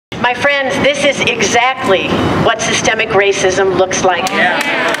My friends, this is exactly what systemic racism looks like.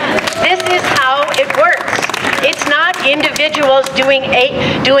 This is how it works. It's not individuals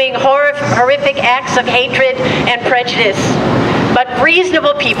doing horrific acts of hatred and prejudice, but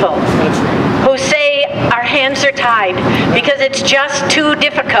reasonable people who say our hands are tied because it's just too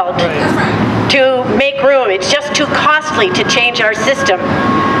difficult to make room. It's just too costly to change our system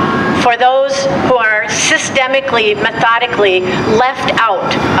for those who are systemically, methodically left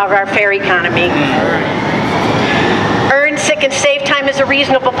out of our fair economy. Earn sick and save time is a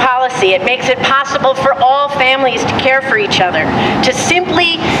reasonable policy. It makes it possible for all families to care for each other, to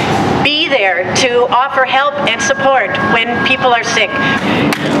simply be there to offer help and support when people are sick.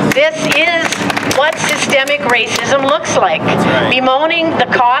 This is what systemic racism looks like. Bemoaning the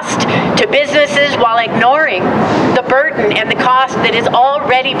cost to businesses while ignoring the burden and the cost that is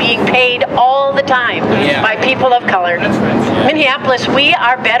already being paid all the time by people of color. Minneapolis, we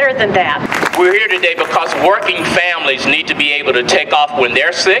are better than that. We're here today because working families need to be able to take off when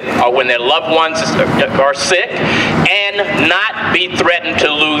they're sick or when their loved ones are sick and not be threatened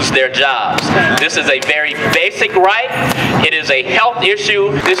to lose their jobs. This is a very basic right. It is a health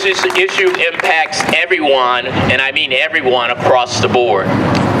issue. This issue impacts everyone, and I mean everyone across the board.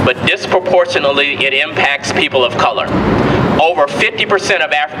 But disproportionately, it impacts people of color. Over 50%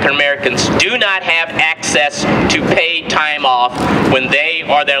 of African Americans do not have access to paid time off when they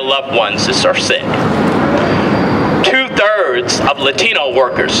or their loved ones are sick. 2/3 of Latino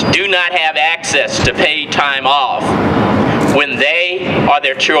workers do not have access to paid time off when they or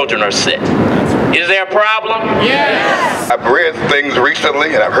their children are sick. Is there a problem? Yes. I've read things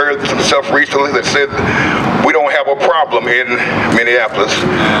recently, and I've heard some stuff recently that said we don't have a problem in Minneapolis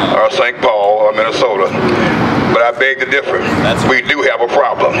or St. Paul or Minnesota. But I beg to differ. We do have a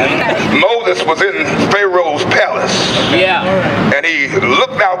problem. Moses was in Pharaoh's palace. And he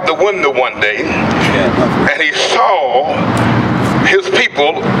looked out the window one day and he saw his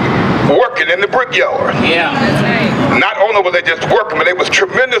people working in the brickyard. Not only were they just working, but they was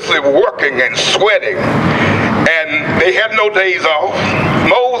tremendously working and sweating. And they had no days off.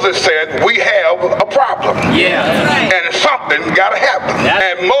 Moses said, we have a problem. And something got to happen.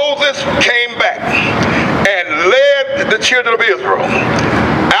 And Moses came back and led the children of Israel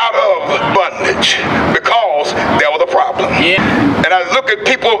out of bondage because there was a problem. And I look at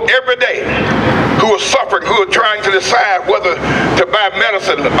people every day who are suffering, who are trying to decide whether to buy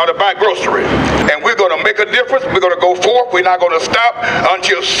medicine or to buy groceries. And we're going to make a difference. We're going to go forth. We're not going to stop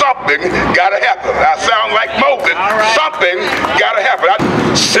until something got to happen. I sound like Moses. Something got to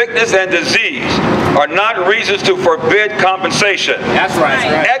happen. Sickness and disease are not reasons to forbid compensation. That's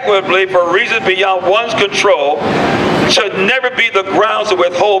right. Equitably, for reasons beyond one's control, should never be the grounds to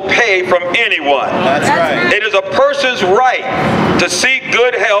withhold pay from anyone. That's right. It is a person's right to seek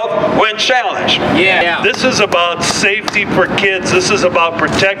good health when challenged. This is about safety for kids. This is about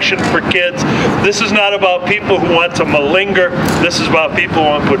protection for kids. This is not about people who want to malinger. This is about people who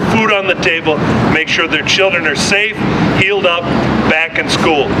want to put food on the table, make sure their children are safe, healed up, back in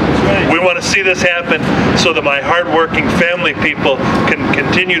school. We want to see this happen so that my hardworking family people can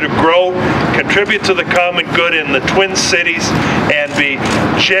continue to grow, contribute to the common good in the Twin Cities, and be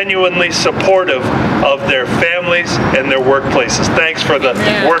genuinely supportive of their families and their workplaces. Thanks for the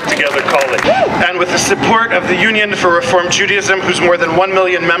Work Together College. And with the support of the Union for Reform Judaism, whose more than 1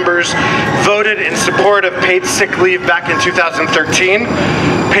 million members voted in support of paid sick leave back in 2013,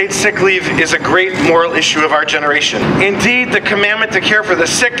 paid sick leave is a great moral issue of our generation. Indeed, the commandment to care for the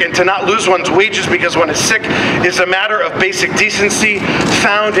sick and to not lose one's wages because one is sick is a matter of basic decency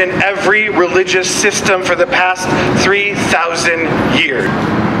found in every religious system for the past 3,000 years.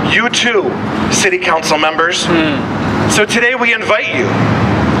 You too, City Council members. So today we invite you.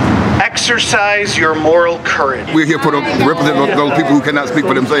 Exercise your moral courage. We're here to represent those people who cannot speak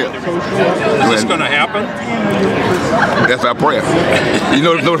for themselves. Is this going to happen? That's our prayer. You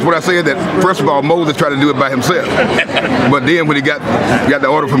notice what I said? That first of all, Moses tried to do it by himself. But then when he got the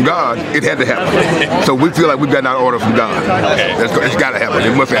order from God, it had to happen. So we feel like we've gotten our order from God. It's got to happen.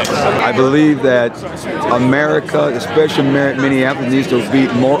 It must happen. I believe that America, especially Minneapolis, needs to be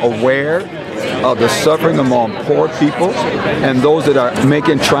more aware of the suffering among poor people and those that are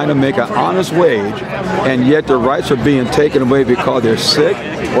trying to make an honest wage, and yet their rights are being taken away because they're sick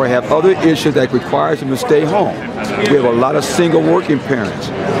or have other issues that requires them to stay home. We have a lot of single working parents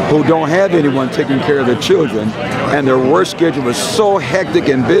who don't have anyone taking care of their children, and their work schedule is so hectic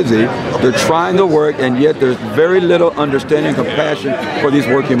and busy. They're trying to work, and yet there's very little understanding and compassion for these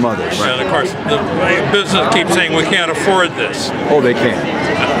working mothers. And of course, the business keeps saying we can't afford this. Oh, they can.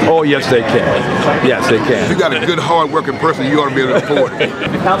 Oh, yes, they can. Yes, they can. If you got a good, hard-working person, you ought to be able to afford it.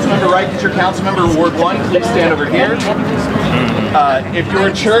 Councilmember Wright, get your councilmember Ward 1. Please stand over here. If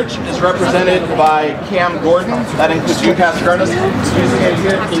your church is represented by Cam Gordon, that includes you, Pastor Garnis, please stand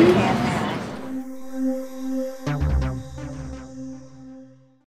here, please.